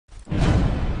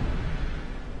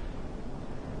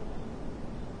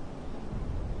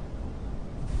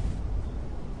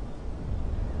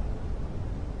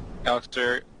Alex,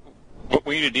 sir,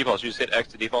 when you do defaults, you just hit X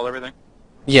to default everything?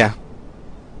 Yeah.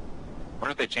 I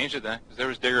wonder if they changed it then, because there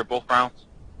was Digger both rounds.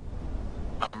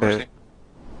 Mercy.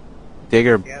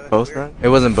 Digger both rounds? It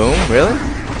wasn't boom? Really?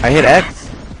 I hit X.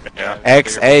 Yeah.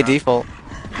 X, A, default.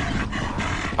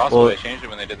 Possibly Well, they changed it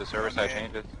when they did the server side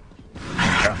changes.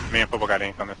 Yeah, me and Phobos got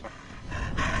ink on this one.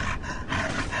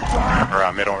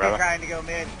 Or middle, rather. Trying to go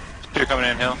mid. Two coming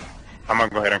in hill. I'm gonna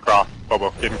go ahead and cross.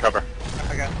 Phobos, get in cover.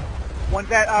 Okay.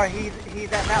 One's at,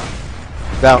 he's at mountain.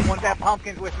 Down. One's at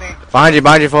pumpkins with me. Behind you,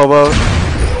 Phobos.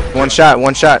 One shot.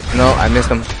 No, I missed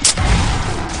him.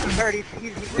 He's hurt, he's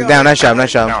He's down, nice shot.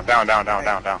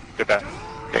 Down. Get that.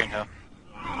 Get in hill.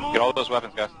 Get all those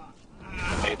weapons, guys.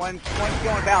 One's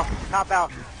going bounce, top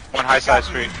out. One high side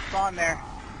street. Spawn there.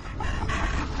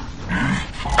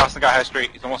 Cross the guy high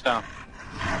street. He's almost down.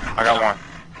 I got one.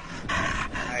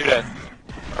 You're dead.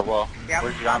 Or well, Yeah,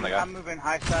 where'd you on the guy? I'm moving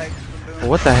high side. Boom.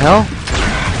 What the hell?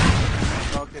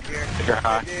 Smoked it here. You're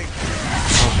high. Dig.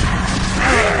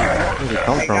 Where did it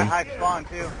come They got from? high spawn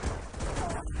too.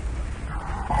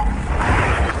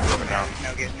 Moving down. No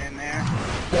getting in there.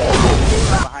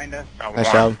 Behind us. Got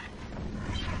Nice one. job.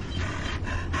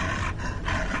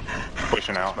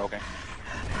 Pushing out. Smoking.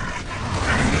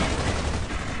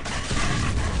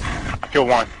 I killed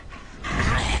one.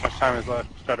 How much time is left?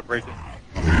 Let's try to break it.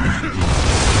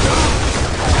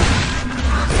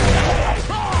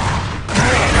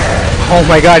 Oh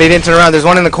my god, he didn't turn around. There's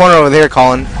one in the corner over there,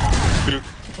 Colin. Two.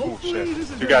 Oh shit.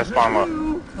 Two guys spawn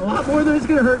low. A lot more than it's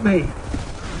gonna hurt me. Get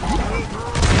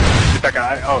that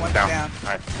guy. Oh, One's down. down.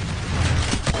 Nice.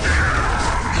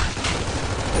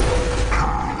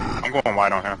 I'm going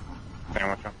wide on him. Staying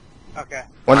with him. Okay.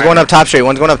 One's going up top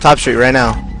street. Right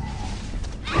now.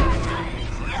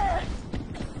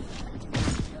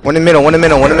 One in middle. in the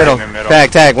middle.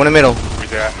 Tag. One in middle. Where's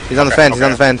he at? He's on the Okay, fence. He's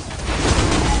on the fence.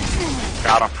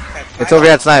 Got him. It's over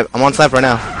here at snipe. I'm on snipe right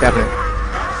now. Tapping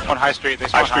it. One high street. They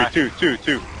High spawn street. high.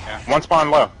 Two. Yeah. One spawn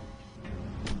low.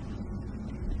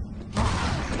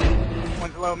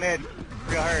 One's low mid.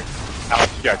 Real hurt.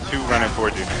 Alex, you got two running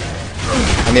towards you.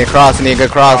 I need a cross. I need a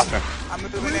good cross. Crossing. I'm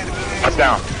moving in. That's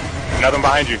down. Another one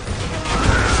behind you.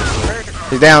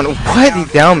 He's down. What? He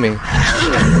downed me.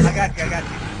 I got you.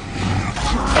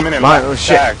 Coming in. My, left. oh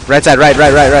shit. Tag. Right side.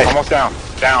 Right. Almost down.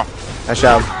 Down. Nice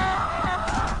job.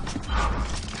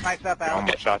 Nice up, Alan.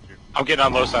 Almost shot you. I'm getting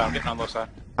on low side.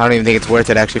 I don't even think it's worth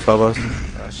it actually, Phobos.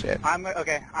 Oh shit. I'm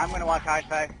gonna watch high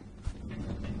side.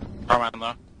 Carmine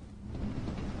low.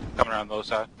 Coming around low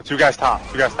side. Two guys top.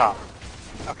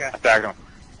 Okay. I tagged him.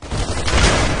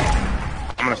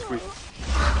 I'm gonna squeeze.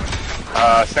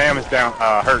 Sam is down.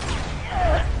 Hurt.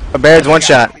 A Baird's one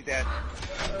shot. He's dead.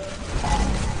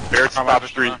 Barrett's top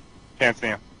street. Can't see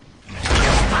him.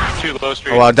 Two low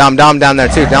street. Oh wow, Dom down there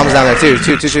too. Dom's down there too.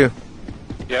 Two.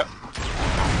 Yep.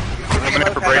 Coming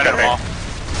in for break, I think.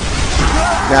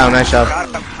 Down, nice job. Got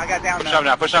him. I got down Push them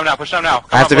now. now. Push them now.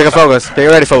 I have to pick a Phobos. Get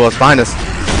ready, Phobos. Behind us.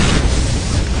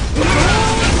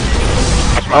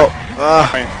 Oh.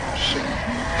 Shit.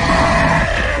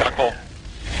 Got Cole.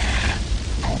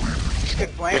 Good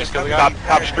flame. Just kill the guy.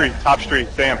 Top street.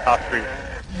 Sam, top street.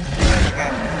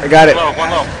 I got it. One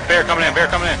low. Bear coming in.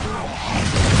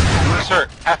 He's hurt.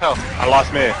 Half health. I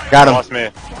lost mid. Got him. I lost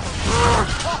mid.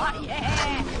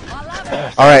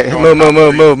 All right,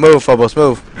 move, Phobos,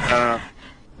 move.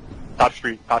 Top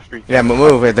street. Yeah,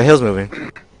 move. The hill's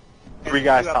moving. Three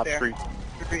guys Two up top there. street.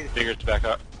 Digger's back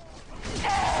up.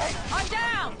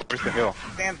 Where's the hill?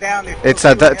 Sam's down. There's It's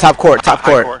still two the top court. Top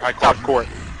court.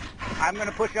 I'm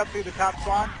gonna push up through the top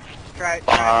spawn. Try it.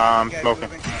 Smoking.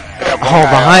 Oh,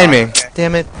 behind me.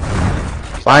 Damn it.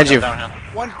 Behind you. Downhill.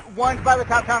 One's by the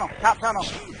top tunnel.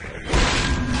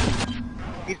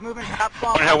 He's moving top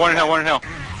spawn. One in hill.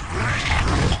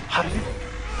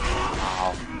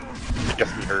 Wow. I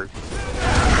guess he hurt.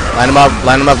 Line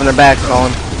them up in their back,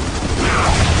 Colin.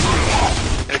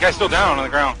 The guy's still down on the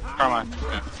ground. Carmine.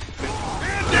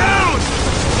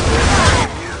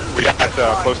 We got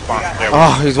the close spawn. Yeah,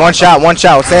 Oh, he's one shot.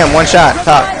 Sam, one shot.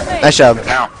 Top. Nice job.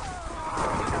 now.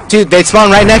 Dude, they spawn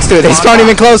right next to it. They spawn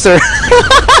even closer.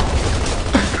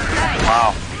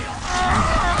 Wow.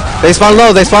 They spawn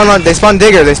low. They spawn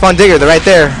Digger. They're right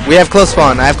there. We have close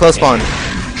spawn. I have close spawn.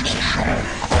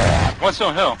 One's still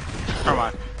in hill.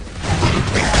 Carmine.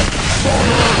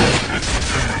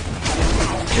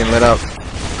 Getting lit up.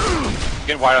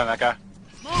 Getting wide on that guy.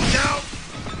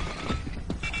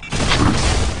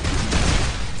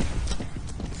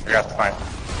 I got the fight.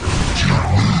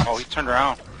 Oh, he turned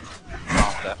around.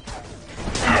 Oh, that.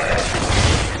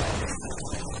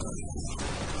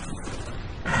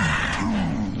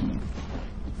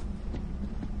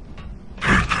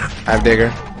 I have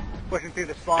Digger. Pushing through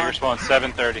the spawn. Digger spawn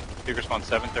 7:30. Digger spawn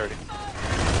 7:30.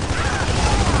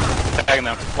 Tagging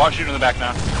them. Watch shooting in the back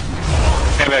now.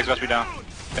 Sandbags must be down.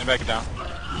 Sandbag down.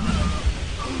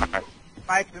 Alright,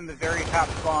 Mike's in the very top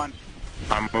spawn.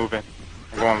 I'm moving.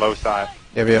 I'm going low side.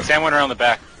 Yep. Sam went around the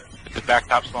back. The back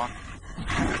top spawn.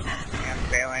 I'm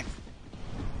failing.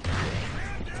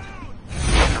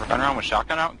 Run around with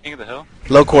shotgun out, King of the Hill.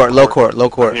 Low court.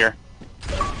 Here.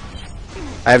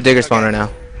 I have digger spawn right now.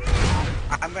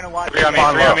 I'm gonna watch. Three on me,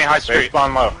 Spawn three low. on me, high They street.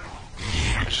 spawn low.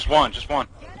 It's just one.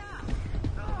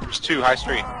 There's two, high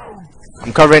street.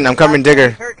 I'm covering digger.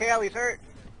 He's hurt, Kale. He's hurt.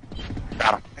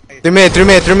 Got him. Through mid.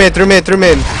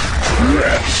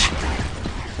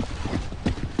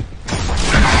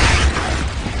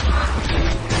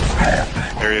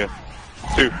 There he is.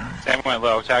 2. Sam went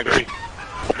low, tag 3.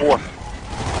 4.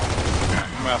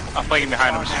 I'm flanking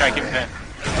behind him, just trying to keep him in.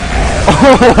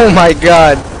 Oh my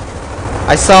god.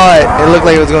 I saw it. It looked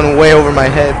like it was going way over my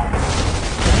head.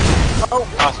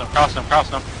 Cross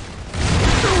him.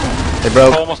 They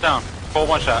broke. Cole almost down. Cole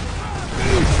one shot.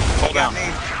 Cole down.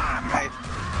 Nice.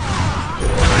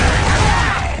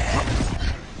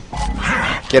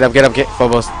 Get up,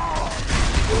 Phobos.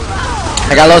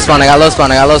 I got low spawn.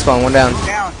 One down.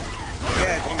 Down.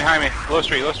 Good. One behind me. Low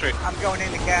street. I'm going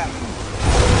into cap.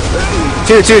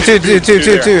 Two.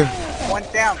 One's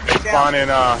down. They spawn in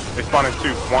 2.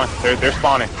 1. They're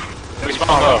spawning. We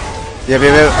spawn low. Yep.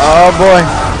 Oh boy.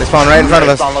 They spawn right in front of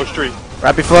They us. spawn low street.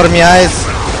 Right before me eyes.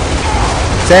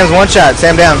 Sam's one shot.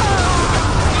 Sam down.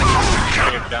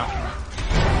 Down.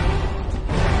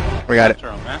 We got it.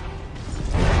 Throw him, man.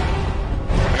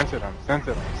 Send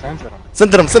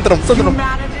it him.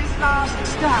 Humanity's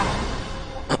last stand.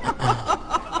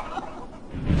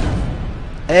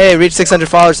 Hey, reached 600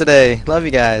 followers today. Love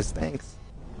you guys. Thanks.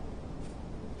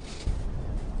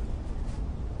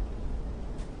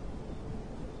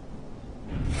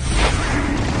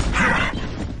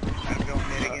 I'm going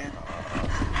mid again.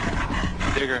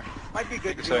 Digger. Might be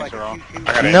good to do Settings like are a wrong. 2-2.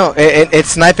 I got it. No, it's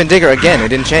snipe and digger again. It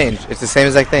didn't change. It's the same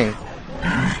exact thing.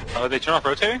 Oh, they turn off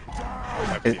rotating?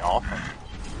 That'd be awesome.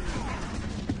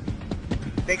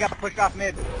 They got pushed off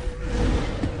mid.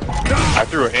 I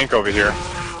threw an ink over here.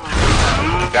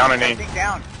 Down an ink. Think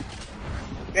down.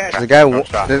 Dead. There's a guy. No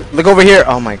shot. Look over here.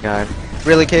 Oh my god.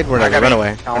 Really, kid? We're not I got gonna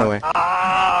ink. run away.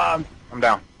 I'm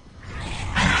down.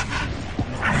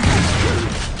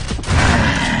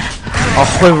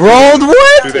 Oh, it rolled.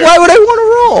 What? Two there. Why would I want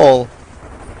to roll?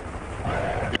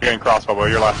 You're getting crossbow, boy.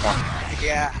 Your last one.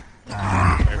 Yeah.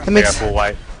 That They makes. got full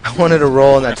white. I wanted to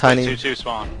roll in that tiny. 2-2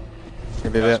 spawn.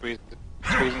 Yep, yep.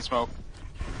 Squeeze and smoke.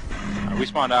 We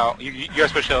spawned out. You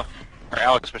guys push hill. Or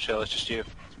Alex push hill. It's just you.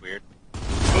 It's weird.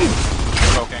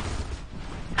 Smoking.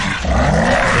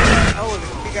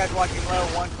 Oh, you guys watching low.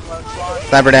 One from low spawn.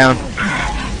 Sniper down. One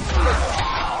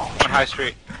high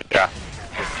street. Yeah.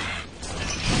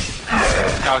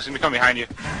 Alex, he's gonna come behind you.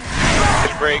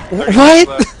 Just break. 30 What?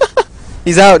 left.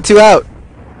 He's out. 2 out.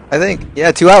 I think.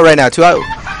 Yeah, 2 out right now. 2 out.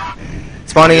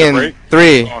 Spawning Need a in break?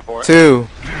 3, Going for it. 2,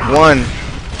 1.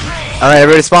 Alright,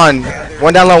 everybody spawn.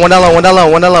 One down low.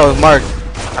 Mark.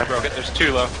 I broke it. There's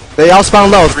 2 low. They all spawn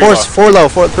low. 3 low. 4 low.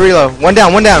 3 low. One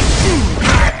down.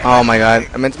 Oh my god.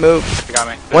 I meant to move. They got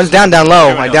me. One's down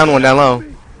low. Two I in down hill. one down low.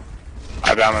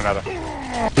 I down another.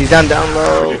 He's down You're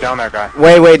low. down there, guy.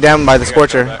 Way down by the gotta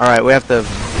scorcher. go back. Alright, we have to.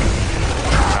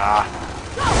 Ah.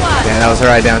 Yeah, that was her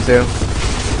eye down too.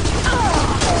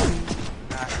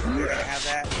 We're gonna have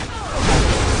that.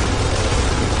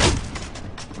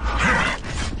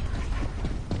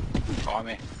 On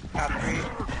me. Top 3.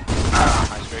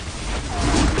 High street.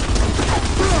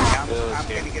 I'm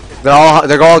gonna get this.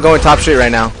 They're all going top street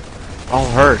right now. All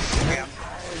hurt. Yeah.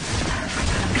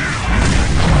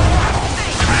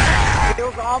 It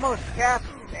was almost capped.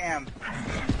 Damn.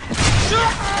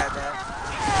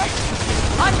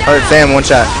 Hurt Sam, one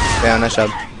shot. Yeah, nice job.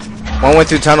 One went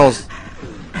through tunnels.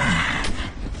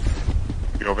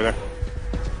 You over there?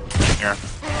 Here.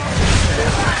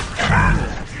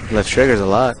 Left triggers a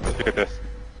lot. Look at this.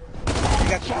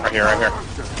 Right here.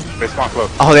 They spawn close.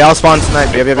 Oh, they all spawned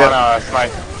snipe. Yep. Spawn,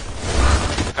 snipe.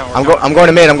 I'm going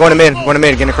to mid.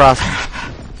 Getting across.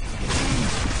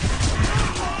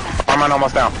 Armine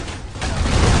almost down.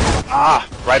 Ah,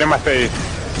 right in my face.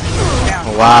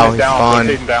 Oh, wow, He's he down, spawned.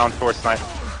 rotating down towards snipe.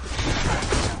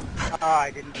 Oh,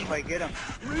 I didn't quite get him.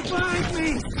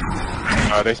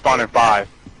 They spawn in 5.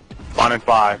 Spawn in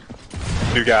 5.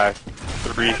 2 guys.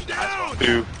 3,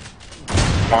 2,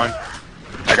 1.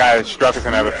 That guy struck us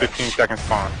and have a 15-second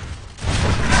spawn.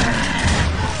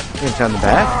 You can turn the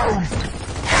back.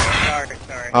 Sorry.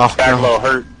 Oh, Back no. low,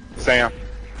 hurt. Sam.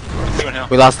 2 in hill.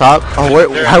 We lost top. Oh,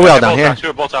 how are we all down here? 2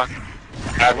 at Bull Talk.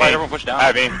 Why everyone push down? I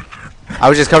have aim. I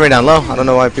was just covering down low. I don't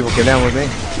know why people came down with me.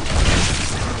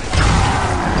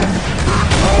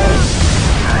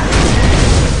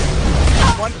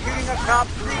 One shooting up top,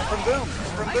 3 from boom.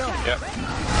 From boom. Yep.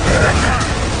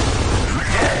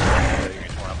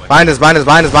 Behind us, behind us,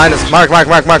 behind us, behind us. Mark.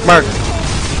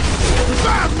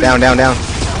 Down.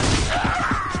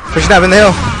 Pushing up in the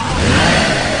hill.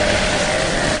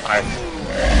 Nice.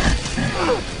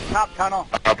 Top tunnel.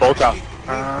 Both out.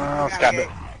 Stab it.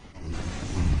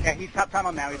 Yeah, he's top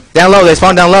tunnel now. He's Down low, they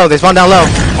spawn down low.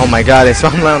 Oh my god, they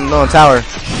spawn down low tower.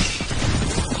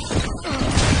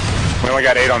 We only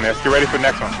got 8 on this. Get ready for the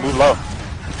next one. Move low.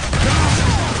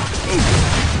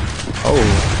 Oh.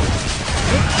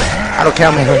 I don't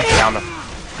count, man. Down them.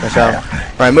 Nice job.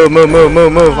 Alright, move.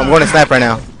 I'm going to snap right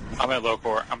now. I'm at low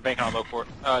court. I'm banking on low court.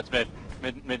 It's mid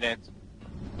dance.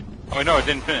 Oh no, it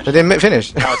didn't finish. It didn't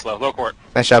finish. Now it's low. Low court.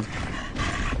 Nice job.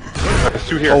 There's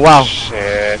 2 here. Oh wow.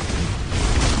 Shit.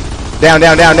 Down.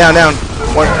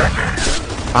 One.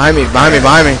 Behind me. one at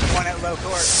low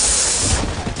court.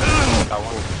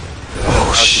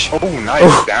 Oh, shit. Oh,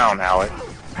 nice. Down, Alex.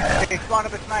 They spawn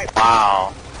up a snipe.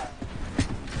 Wow.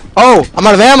 Oh, I'm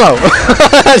out of ammo.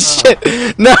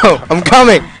 Shit. No, I'm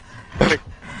coming. Click.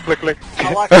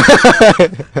 I'll watch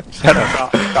Shut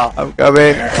up. Stop. I'm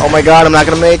coming. Oh my god, I'm not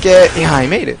going to make it. Yeah, I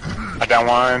made it. I down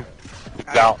one.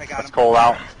 It's out. I got That's him. Cole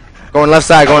out. Going left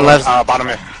side, going left. Bottom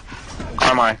mid.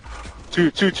 Carmine.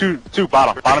 Two,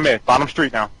 bottom. Bottom mid. Bottom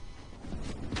street now.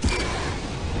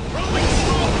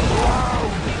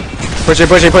 Push it.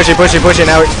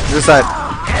 Now this side.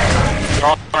 They're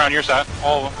all around your side.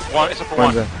 All of them. One. Except for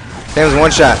one. Sam's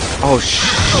one shot. Oh shit.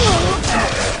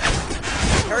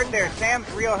 Hurt there. Sam's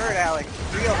real hurt, Alex.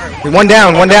 Real hurt. One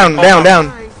down. Flame. There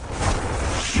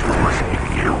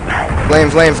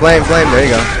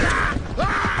you go.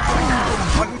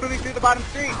 One moving through the bottom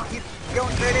street. He's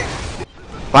going straight in.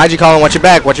 Behind you, Colin. Watch your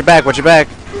back. I'm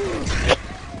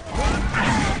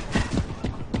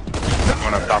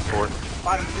gonna stop forward.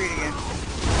 Bottom street again.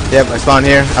 Yep, I spawned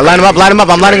here. I line him up.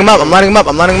 I'm lining him up.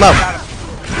 Got him.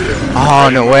 Oh,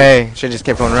 no way. Should've just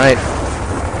kept going right.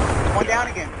 One down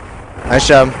again. Nice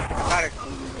job. Got it.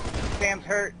 Sam's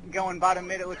hurt. Going bottom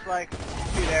mid, it looks like. 2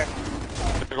 there.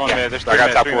 They're going mid. There's I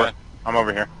got top 3 4. mid. I'm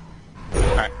over here.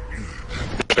 Alright.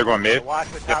 They're going mid. Watch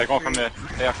the Yeah, top they're going from street.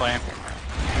 mid. They have flame.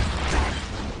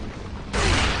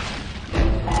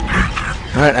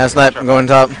 Alright, ass lap. I'm going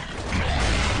top.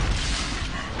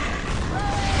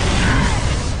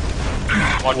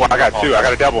 Well, I got 2. I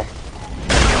got a double.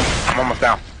 I'm almost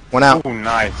down. One out. Ooh,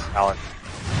 nice, Alex.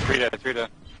 3 dead.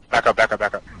 Back up.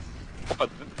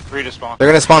 3 to spawn. They're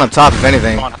gonna spawn up top, if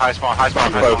anything. High spawn.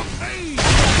 Close.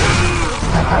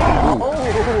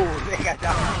 Oh, they got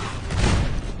down.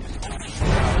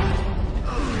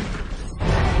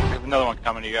 There's another one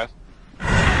coming to you guys.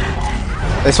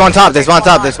 They spawn top. They spawn.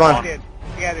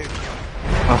 Yeah, dude.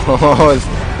 Oh, it's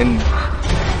in...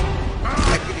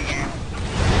 Back to the game.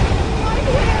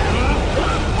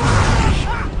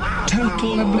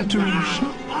 Total obliteration.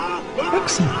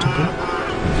 Acceptable.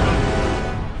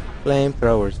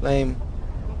 Flamethrowers, lame.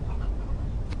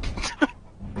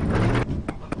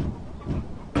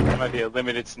 There might be a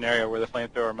limited scenario where the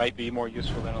flamethrower might be more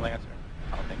useful than a lancer.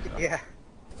 I don't think so. Yeah.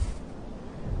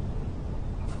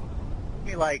 Give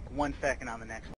me like 1 second on the next one.